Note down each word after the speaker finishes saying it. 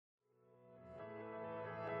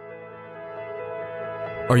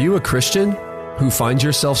Are you a Christian who finds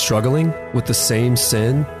yourself struggling with the same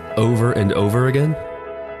sin over and over again?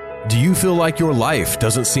 Do you feel like your life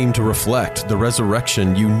doesn't seem to reflect the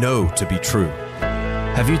resurrection you know to be true?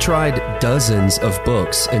 Have you tried dozens of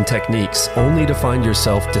books and techniques only to find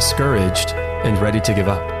yourself discouraged and ready to give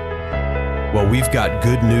up? Well, we've got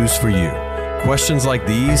good news for you. Questions like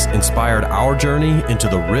these inspired our journey into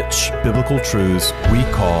the rich biblical truths we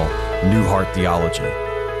call New Heart Theology.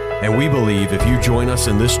 And we believe if you join us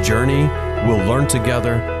in this journey, we'll learn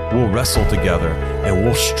together, we'll wrestle together, and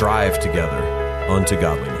we'll strive together unto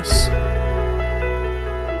godliness.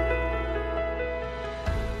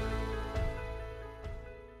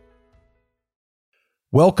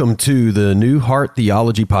 Welcome to the New Heart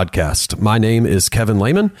Theology Podcast. My name is Kevin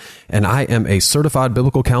Lehman, and I am a certified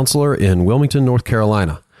biblical counselor in Wilmington, North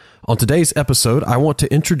Carolina. On today's episode, I want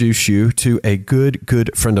to introduce you to a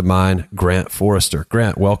good friend of mine, Grant Forrester.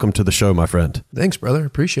 Grant, welcome to the show, my friend. Thanks, brother.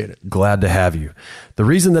 Appreciate it. Glad to have you. The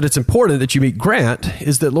reason that it's important that you meet Grant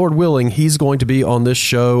is that, Lord willing, he's going to be on this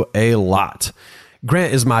show a lot.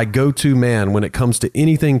 Grant is my go-to man when it comes to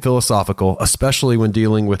anything philosophical, especially when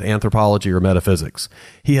dealing with anthropology or metaphysics.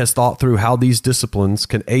 He has thought through how these disciplines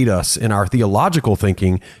can aid us in our theological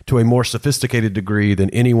thinking to a more sophisticated degree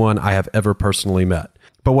than anyone I have ever personally met.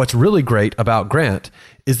 But what's really great about Grant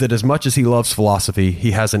is that as much as he loves philosophy,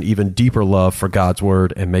 he has an even deeper love for God's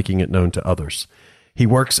Word and making it known to others. He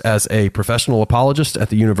works as a professional apologist at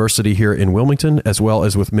the university here in Wilmington, as well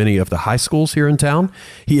as with many of the high schools here in town.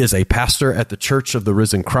 He is a pastor at the Church of the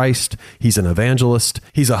Risen Christ. He's an evangelist.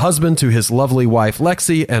 He's a husband to his lovely wife,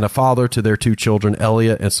 Lexi, and a father to their two children,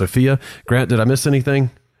 Elliot and Sophia. Grant, did I miss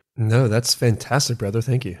anything? No, that's fantastic, brother.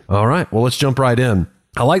 Thank you. All right. Well, let's jump right in.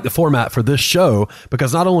 I like the format for this show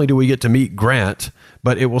because not only do we get to meet Grant,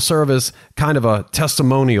 but it will serve as kind of a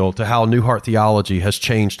testimonial to how New Heart Theology has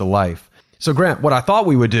changed a life. So Grant, what I thought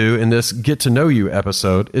we would do in this Get to Know You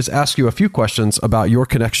episode is ask you a few questions about your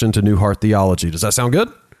connection to New Heart Theology. Does that sound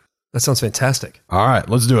good? That sounds fantastic. All right,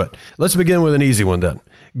 let's do it. Let's begin with an easy one then.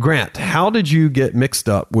 Grant, how did you get mixed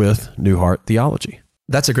up with New Heart Theology?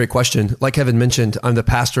 That's a great question. Like Kevin mentioned, I'm the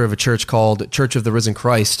pastor of a church called Church of the Risen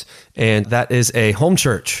Christ, and that is a home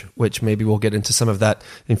church, which maybe we'll get into some of that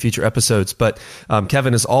in future episodes. But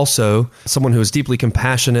Kevin is also someone who is deeply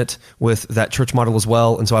compassionate with that church model as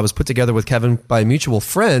well. And so I was put together with Kevin by a mutual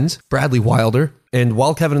friend, Bradley Wilder. And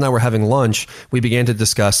while Kevin and I were having lunch, we began to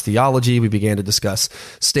discuss theology. We began to discuss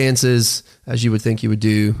stances, as you would think you would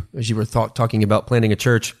do, as you were talking about planning a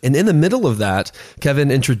church. And in the middle of that,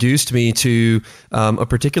 Kevin introduced me to a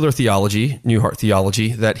particular theology, New Heart Theology,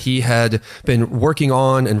 that he had been working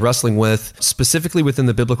on and wrestling with, specifically within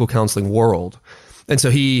the biblical counseling world. And so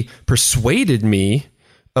he persuaded me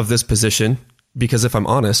of this position, because if I'm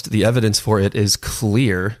honest, the evidence for it is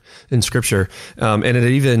clear in Scripture, and it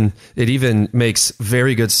even makes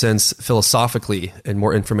very good sense philosophically, and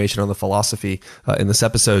more information on the philosophy in this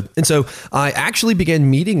episode. And so I actually began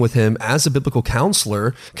meeting with him as a biblical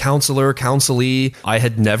counselee. I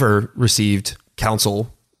had never received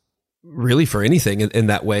counsel really for anything in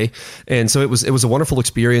that way, and so it was a wonderful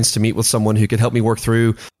experience to meet with someone who could help me work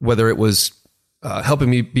through whether it was helping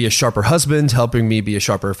me be a sharper husband, helping me be a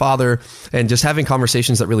sharper father, and just having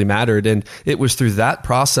conversations that really mattered. And it was through that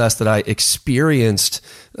process that I experienced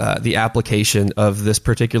the application of this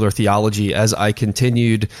particular theology as I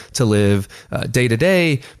continued to live day to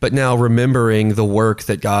day, but now remembering the work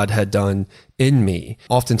that God had done in me.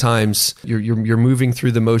 Oftentimes, you're moving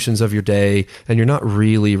through the motions of your day, and you're not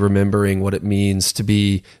really remembering what it means to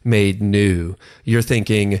be made new. You're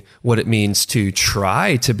thinking what it means to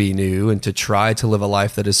try to be new and to try to live a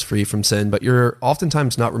life that is free from sin, but you're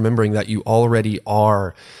oftentimes not remembering that you already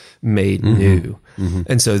are made new. Mm-hmm.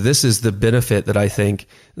 And so this is the benefit that I think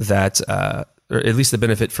that, or at least the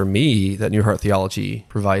benefit for me, that New Heart Theology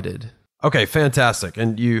provided. Okay, fantastic.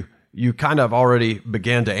 And you kind of already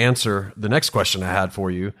began to answer the next question I had for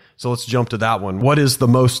you. So let's jump to that one. What is the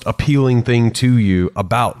most appealing thing to you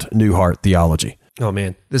about New Heart Theology? Oh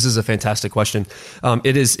man, this is a fantastic question.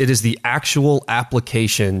 It is the actual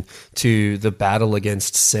application to the battle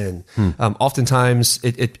against sin. Oftentimes,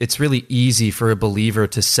 it's really easy for a believer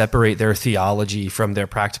to separate their theology from their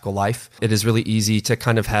practical life. It is really easy to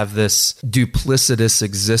kind of have this duplicitous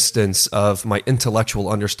existence of my intellectual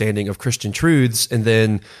understanding of Christian truths, and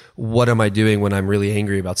then what am I doing when I'm really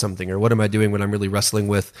angry about something, or what am I doing when I'm really wrestling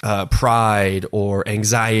with pride or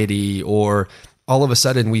anxiety, or all of a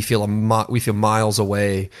sudden we feel miles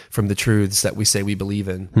away from the truths that we say we believe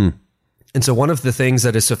in. And so one of the things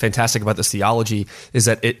that is so fantastic about this theology is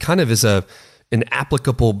that it kind of is an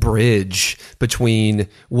applicable bridge between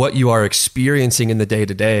what you are experiencing in the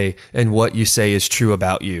day-to-day and what you say is true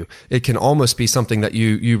about you. It can almost be something that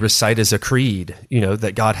you recite as a creed,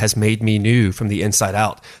 that God has made me new from the inside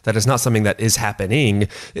out. That is not something that is happening.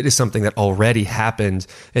 It is something that already happened.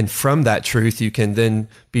 And from that truth, you can then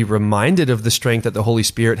be reminded of the strength that the Holy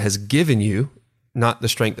Spirit has given you, not the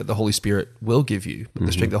strength that the Holy Spirit will give you, but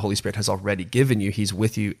the strength the Holy Spirit has already given you. He's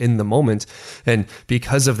with you in the moment. And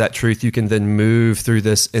because of that truth, you can then move through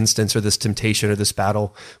this instance or this temptation or this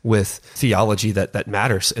battle with theology that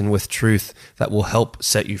matters and with truth that will help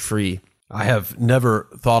set you free. I have never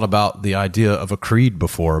thought about the idea of a creed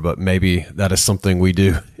before, but maybe that is something we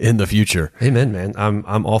do in the future. Amen, man.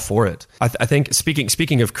 I'm all for it. I think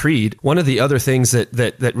speaking of creed, one of the other things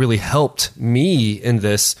that really helped me in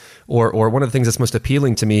this, or one of the things that's most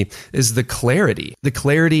appealing to me, is the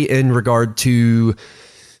clarity in regard to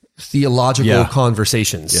theological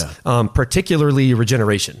conversations, particularly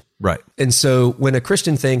regeneration. Right. And so when a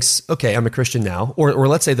Christian thinks, okay, I'm a Christian now, or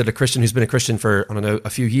let's say that a Christian who's been a Christian for, a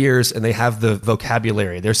few years, and they have the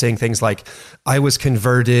vocabulary, they're saying things like, I was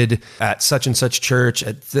converted at such and such church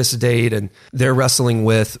at this date, and they're wrestling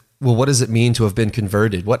with, well, what does it mean to have been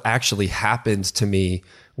converted? What actually happened to me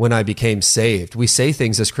when I became saved? We say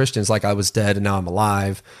things as Christians like I was dead and now I'm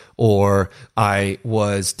alive, or I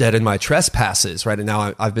was dead in my trespasses, right? And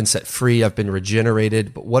now I've been set free, I've been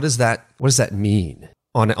regenerated. But what does that mean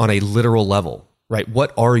on a literal level, right?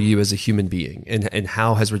 What are you as a human being? And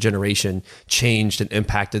how has regeneration changed and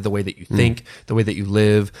impacted the way that you think, the way that you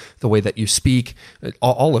live, the way that you speak,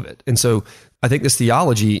 all of it. And so I think this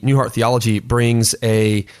theology, New Heart theology, brings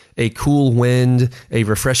a cool wind, a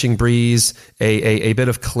refreshing breeze, a bit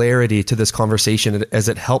of clarity to this conversation as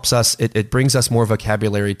it helps us. It brings us more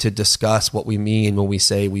vocabulary to discuss what we mean when we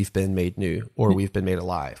say we've been made new, or we've been made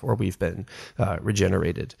alive, or we've been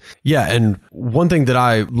regenerated. Yeah, and one thing that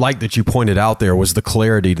I like that you pointed out there was the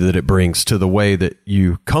clarity that it brings to the way that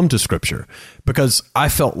you come to Scripture. Because I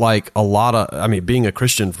felt like being a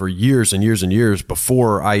Christian for years and years and years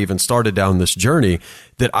before I even started down this journey,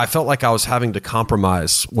 that I felt like I was having to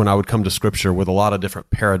compromise when I would come to Scripture with a lot of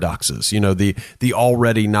different paradoxes. The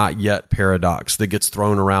already not yet paradox that gets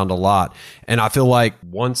thrown around a lot. And I feel like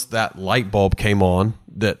once that light bulb came on,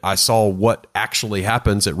 that I saw what actually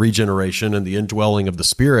happens at regeneration and the indwelling of the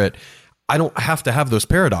Spirit, I don't have to have those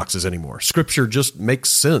paradoxes anymore. Scripture just makes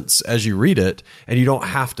sense as you read it, and you don't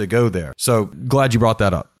have to go there. So glad you brought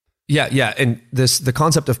that up. Yeah. And the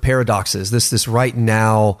concept of paradoxes, this right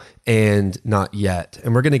now and not yet.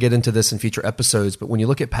 And we're going to get into this in future episodes, but when you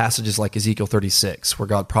look at passages like Ezekiel 36, where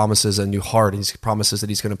God promises a new heart, and he promises that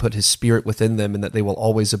he's going to put his Spirit within them and that they will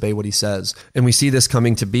always obey what he says. And we see this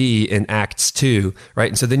coming to be in Acts 2, right?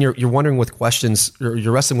 And so then you're wondering with questions, or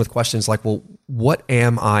you're wrestling with questions like, well, what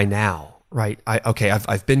am I now? Right?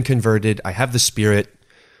 I've been converted. I have the Spirit.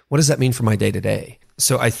 What does that mean for my day to day?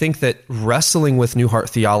 So I think that wrestling with New Heart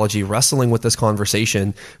theology, wrestling with this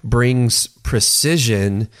conversation, brings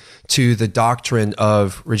precision to the doctrine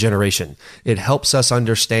of regeneration. It helps us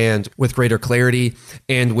understand with greater clarity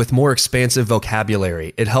and with more expansive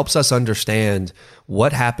vocabulary. It helps us understand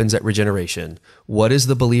what happens at regeneration, what is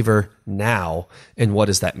the believer now, and what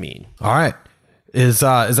does that mean? All right. Is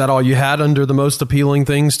that all you had under the most appealing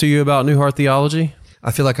things to you about New Heart theology?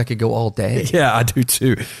 I feel like I could go all day. Yeah, I do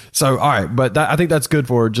too. So, all right, but I think that's good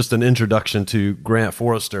for just an introduction to Grant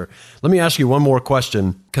Forrester. Let me ask you one more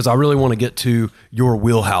question, because I really want to get to your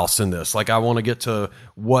wheelhouse in this. Like, I want to get to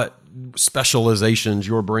what specializations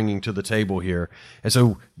you're bringing to the table here. And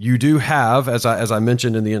so you do have, as I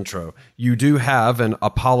mentioned in the intro, you do have an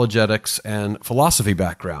apologetics and philosophy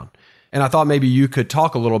background. And I thought maybe you could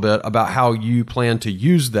talk a little bit about how you plan to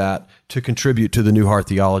use that to contribute to the New Heart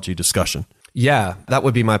theology discussion. Yeah, that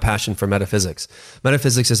would be my passion for metaphysics.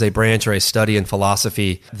 Metaphysics is a branch or a study in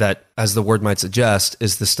philosophy that, as the word might suggest,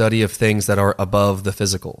 is the study of things that are above the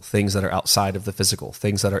physical, things that are outside of the physical,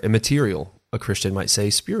 things that are immaterial. A Christian might say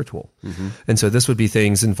spiritual. Mm-hmm. And so this would be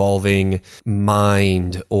things involving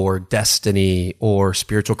mind or destiny or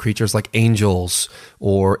spiritual creatures like angels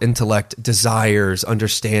or intellect, desires,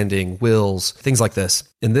 understanding, wills, things like this.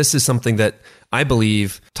 And this is something that I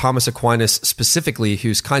believe Thomas Aquinas specifically,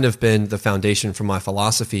 who's kind of been the foundation for my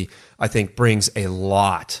philosophy, I think brings a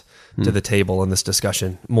lot to the table in this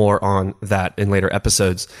discussion. More on that in later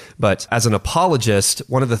episodes. But as an apologist,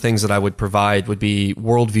 one of the things that I would provide would be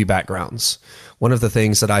worldview backgrounds. One of the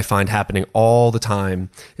things that I find happening all the time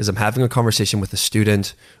is I'm having a conversation with a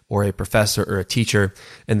student or a professor or a teacher,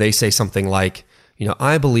 and they say something like,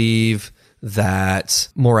 I believe that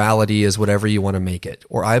morality is whatever you want to make it,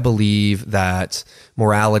 or I believe that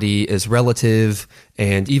morality is relative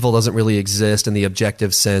and evil doesn't really exist in the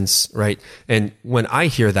objective sense, right? And when I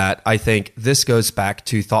hear that, I think this goes back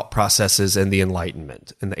to thought processes in the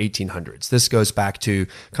Enlightenment in the 1800s. This goes back to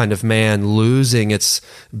kind of man losing its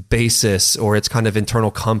basis or its kind of internal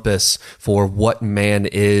compass for what man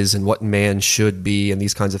is and what man should be and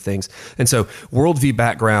these kinds of things. And so worldview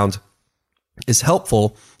background is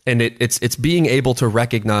helpful. And it's being able to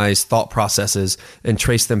recognize thought processes and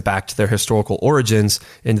trace them back to their historical origins.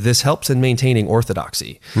 And this helps in maintaining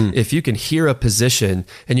orthodoxy. If you can hear a position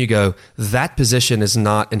and you go, that position is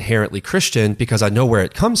not inherently Christian because I know where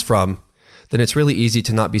it comes from, then it's really easy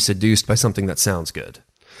to not be seduced by something that sounds good.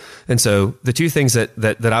 And so the two things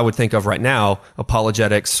that I would think of right now,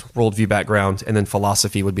 apologetics, worldview background, and then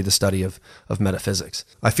philosophy would be the study of metaphysics.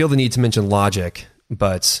 I feel the need to mention logic,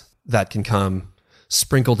 but that can come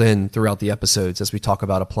sprinkled in throughout the episodes as we talk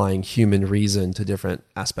about applying human reason to different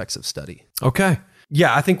aspects of study. Okay.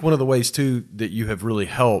 Yeah, I think one of the ways, too, that you have really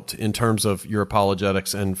helped in terms of your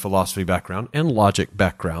apologetics and philosophy background and logic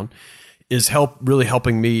background is really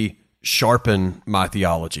helping me sharpen my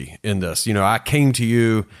theology in this. You know, I came to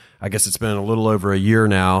you, I guess it's been a little over a year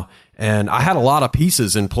now, and I had a lot of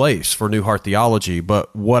pieces in place for New Heart theology,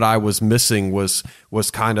 but what I was missing was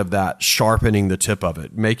kind of that sharpening the tip of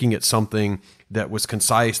it, making it something that was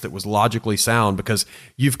concise, that was logically sound, because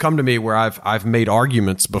you've come to me where I've made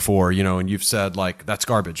arguments before, you know, and you've said like, that's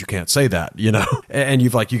garbage. You can't say that, you know, and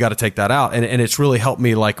you've like, you got to take that out. And it's really helped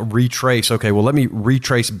me like retrace, okay, well, let me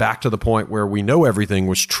retrace back to the point where we know everything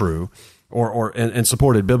was true and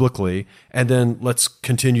supported biblically. And then let's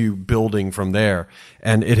continue building from there.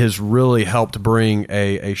 And it has really helped bring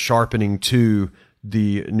a sharpening to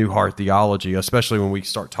the New Heart theology, especially when we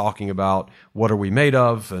start talking about what are we made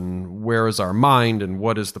of and where is our mind and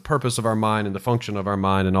what is the purpose of our mind and the function of our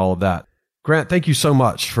mind and all of that. Grant, thank you so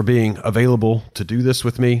much for being available to do this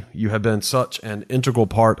with me. You have been such an integral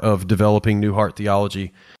part of developing New Heart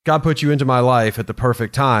theology. God put you into my life at the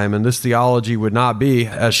perfect time, and this theology would not be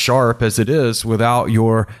as sharp as it is without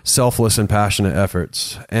your selfless and passionate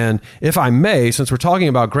efforts. And if I may, since we're talking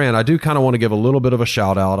about Grant, I do kind of want to give a little bit of a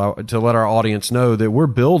shout out to let our audience know that we're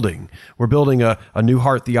building a New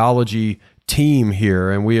Heart theology team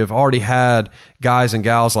here, and we have already had guys and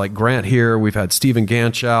gals like Grant here. We've had Stephen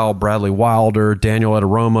Ganchow, Bradley Wilder, Daniel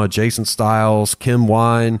Etaroma, Jason Stiles, Kim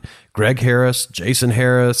Wine, Greg Harris, Jason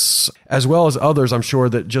Harris, as well as others I'm sure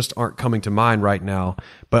that just aren't coming to mind right now,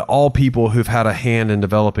 but all people who've had a hand in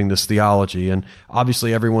developing this theology. And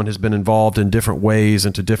obviously everyone has been involved in different ways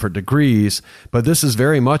and to different degrees, but this is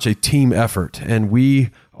very much a team effort, and we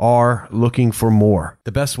are looking for more.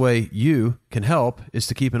 The best way you can help is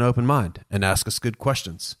to keep an open mind and ask us good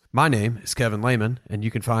questions. My name is Kevin Lehman, and you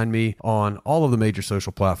can find me on all of the major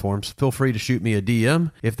social platforms. Feel free to shoot me a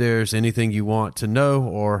DM if there's anything you want to know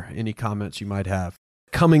or any comments you might have.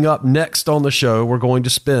 Coming up next on the show, we're going to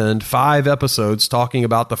spend 5 episodes talking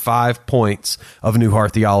about the 5 points of New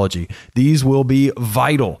Heart theology. These will be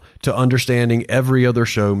vital to understanding every other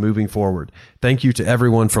show moving forward. Thank you to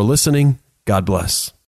everyone for listening. God bless.